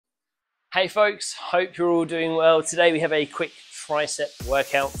Hey folks, hope you're all doing well. Today we have a quick tricep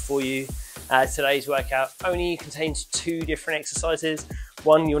workout for you. Today's workout only contains two different exercises.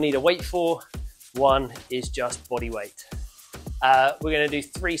 One you'll need a weight for, one is just body weight. We're going to do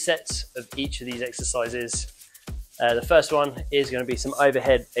 3 sets of each of these exercises. The first one is going to be some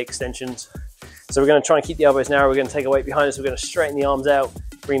overhead extensions. So we're going to try and keep the elbows narrow. We're going to take a weight behind us. We're going to straighten the arms out,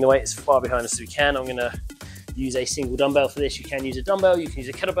 bring the weight as far behind us as we can. I'm going to use a single dumbbell for this. You can use a dumbbell, you can use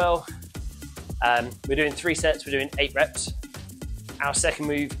a kettlebell. We're doing 3 sets, we're doing 8 reps. Our second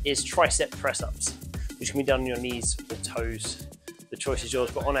move is tricep press-ups, which can be done on your knees or toes. The choice is yours,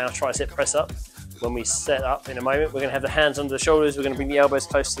 but on our tricep press-up, when we set up in a moment, we're going to have the hands under the shoulders, we're going to bring the elbows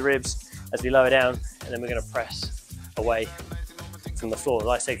close to the ribs as we lower down, and then we're going to press away from the floor.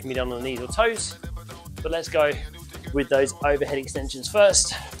 Like I said, it can be done on the knees or toes, but let's go with those overhead extensions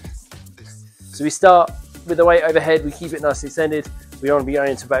first. So we start with the weight overhead, we keep it nice and extended. We don't want to be going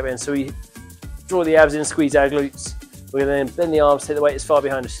into back bend, so we draw the abs in, squeeze our glutes. We're going to then bend the arms, take the weight as far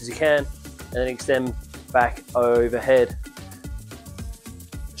behind us as you can, and then extend back overhead.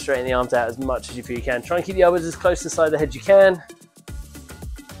 Straighten the arms out as much as you feel you can. Try and keep the elbows as close to the side of the head as you can.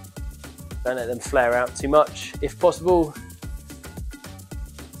 Don't let them flare out too much, if possible.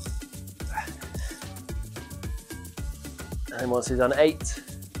 And once we've done 8,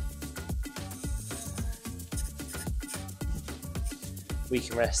 we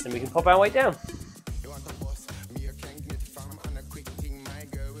can rest and we can pop our weight down.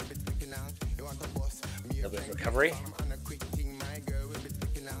 A little bit of recovery.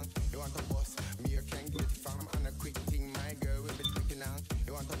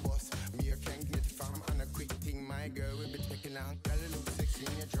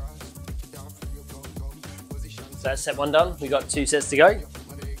 So that's set 1 done. We've got 2 sets to go.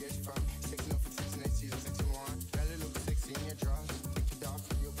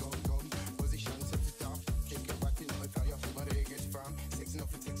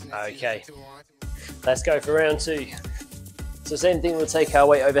 Okay, let's go for round 2. So same thing, we'll take our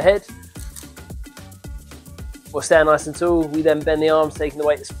weight overhead. We'll stand nice and tall. We then bend the arms, taking the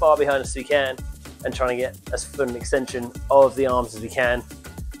weight as far behind us as we can, and trying to get as full an extension of the arms as we can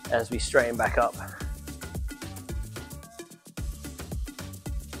as we straighten back up.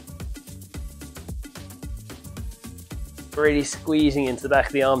 Really squeezing into the back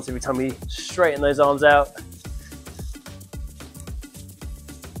of the arms every time we straighten those arms out.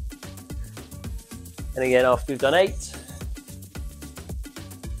 And again, after we've done 8,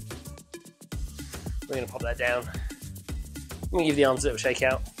 we're going to pop that down. I'm going to give the arms a little shake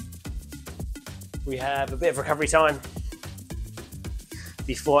out. We have a bit of recovery time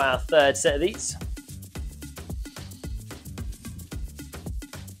before our 3rd set of these.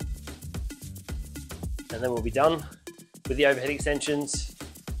 And then we'll be done with the overhead extensions.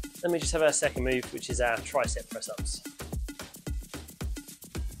 Then we just have our second move, which is our tricep press-ups.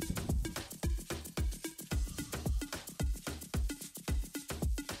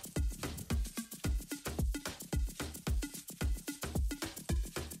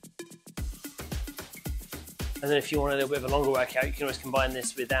 And then if you want a little bit of a longer workout, you can always combine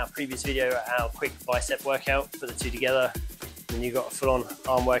this with our previous video, our quick bicep workout, put the 2 together, and then you've got a full-on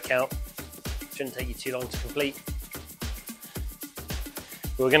arm workout. Shouldn't take you too long to complete.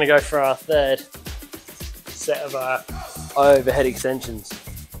 We're going to go for our 3rd set of our overhead extensions.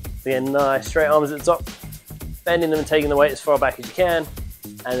 Again, nice straight arms at the top, bending them and taking the weight as far back as you can,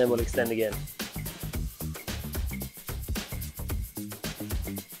 and then we'll extend again.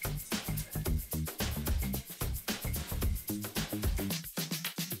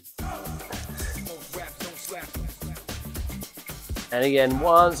 And again,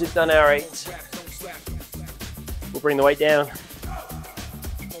 once we've done our 8, we'll bring the weight down.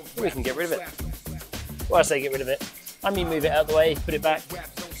 We can get rid of it. Well, I say get rid of it, I mean move it out of the way, put it back.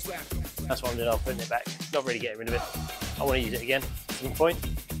 That's what I'm doing, I'm putting it back. Not really getting rid of it. I want to use it again at some point.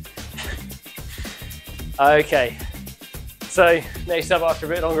 Okay, so next up, after a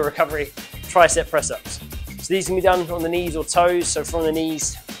bit longer recovery, tricep press-ups. So these can be done on the knees or toes. So from the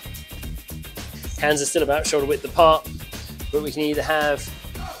knees, hands are still about shoulder width apart, but we can either have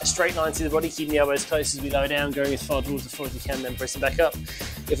a straight line through the body, keeping the elbows close as we lower down, going as far towards the floor as we can, then pressing back up.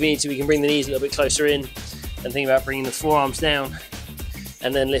 If we need to, we can bring the knees a little bit closer in and think about bringing the forearms down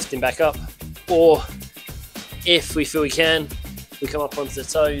and then lifting back up. Or if we feel we can, we come up onto the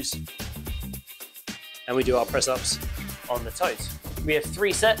toes and we do our press-ups on the toes. We have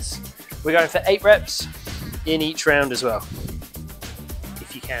 3 sets. We're going for 8 reps in each round as well,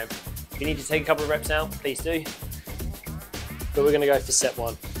 if you can. If you need to take a couple of reps out, please do. But we're going to go for set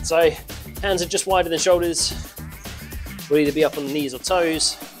 1. So hands are just wider than shoulders. We'll either be up on the knees or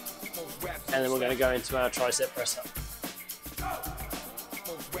toes. And then we're going to go into our tricep press up.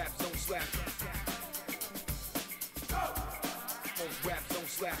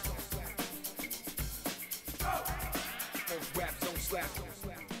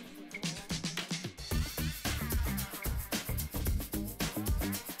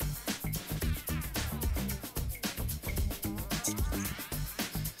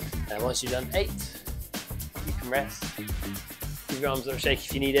 And once you've done 8, you can rest. Give your arms a little shake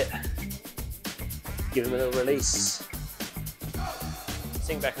if you need it. Give them a little release.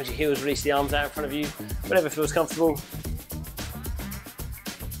 Sink back onto your heels, release the arms out in front of you, whatever feels comfortable.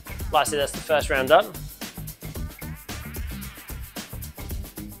 Like I said, that's the first round done.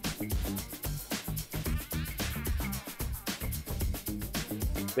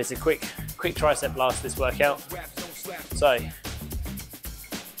 It's a quick tricep blast this workout. So,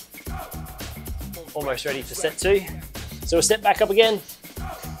 almost ready for set 2. So we'll step back up again,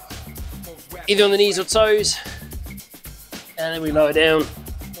 either on the knees or toes, and then we lower down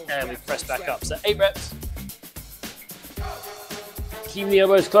and we press back up. So 8 reps. Keep the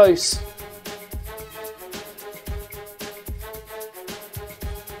elbows close.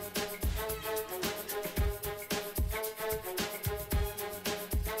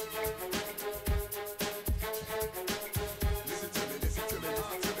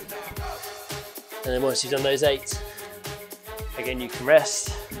 And then once you've done those 8, again you can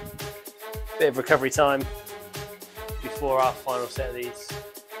rest. Bit of recovery time before our final set of these.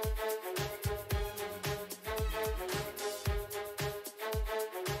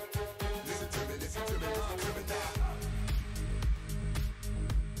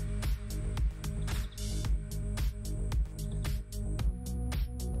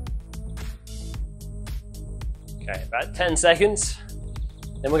 Okay, about 10 seconds.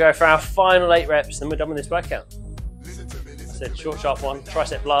 Then we'll go for our final 8 reps, then we're done with this workout. I said short, sharp one,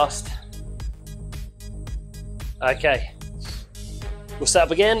 tricep blast. Okay, we'll set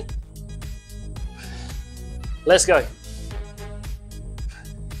up again. Let's go.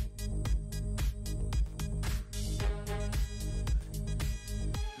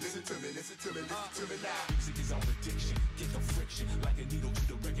 Listen to me now. Music is our addiction. Get the friction like a needle to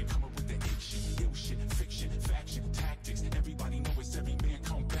the record. Come up with the action. Ill shit, fiction, faction, tactics. Everybody know it's every man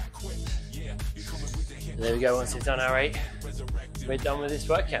come back quick. Yeah, you're coming with the hit. And there we go, once we've done our 8, we're done with this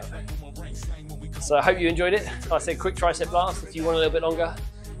workout. So I hope you enjoyed it. Like I said, quick tricep blast. If you want a little bit longer,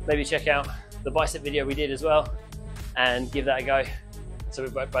 maybe check out the bicep video we did as well and give that a go. So we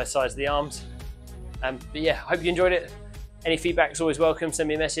work both sides of the arms. But yeah, hope you enjoyed it. Any feedback is always welcome. Send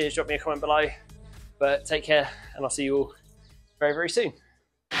me a message, drop me a comment below. But take care, and I'll see you all very, very soon.